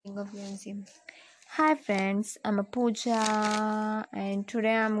Hi friends, I'm a Pooja and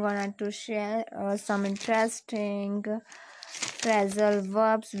today I'm gonna to share some interesting phrasal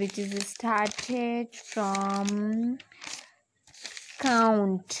verbs which is started from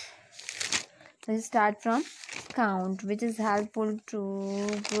count. Let's start from count, which is helpful to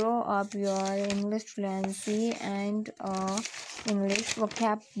grow up your English fluency and English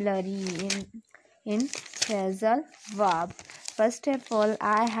vocabulary in phrasal verb. First of all,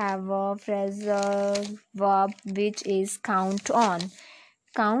 I have a phrasal verb which is count on.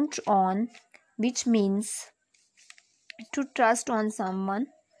 Count on, which means to trust on someone,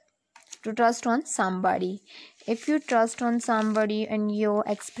 to trust on somebody. If you trust on somebody and you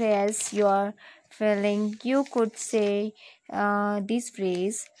express your feeling, you could say this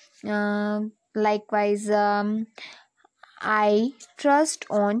phrase. Likewise, I trust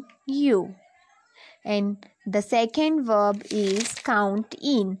on you. And the second verb is count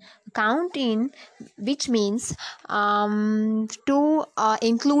in. Count in, which means to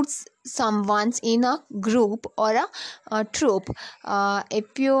includes someone's in a group or a troop.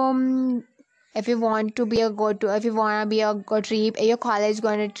 If you want to be a go to, if you want to be a go trip, your college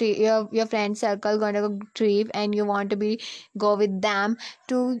going to trip, your friend circle going to go trip, and you want to be go with them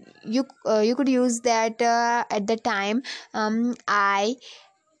to you could use that at the time.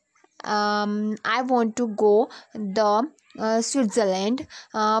 I want to go the Switzerland.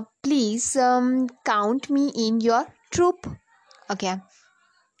 Please count me in your troop. Okay.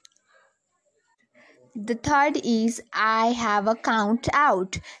 The third is I have a count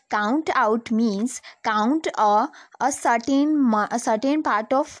out. Count out means count a certain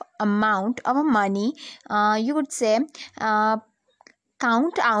part of amount of money. You would say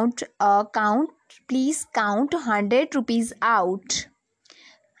count out count. Please count 100 rupees out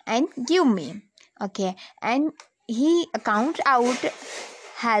and give me. Okay, and he count out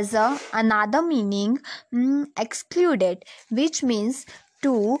has another meaning, excluded, which means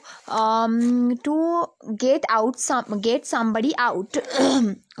to get somebody out.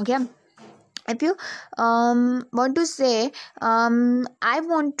 Okay, if you want to say I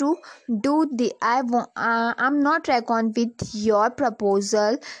want to do the I'm not reckon with your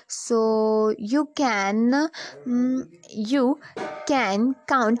proposal, so you can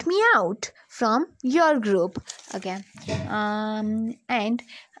count me out from your group. Okay, and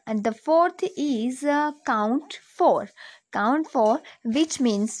the fourth is count for, which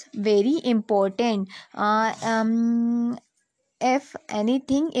means very important. If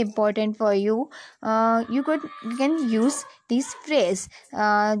anything important for you, you can use this phrase,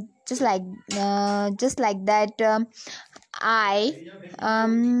 just like that. I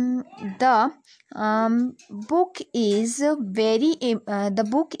the book is the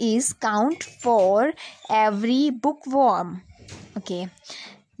book is count for every bookworm. Okay,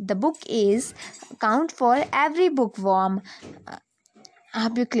 the book is count for every bookworm. I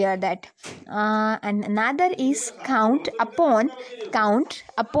hope you clear that. And another is count upon,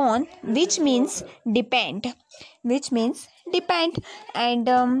 which means depend, and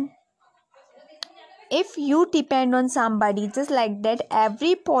if you depend on somebody, just like that,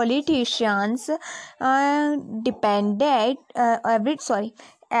 every politicians depended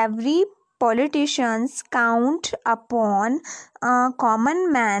every politicians count upon a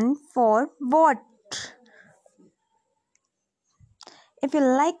common man for vote. If you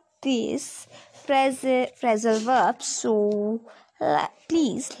like this phrasal verb, so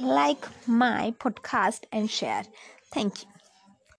please like my podcast and share. Thank you.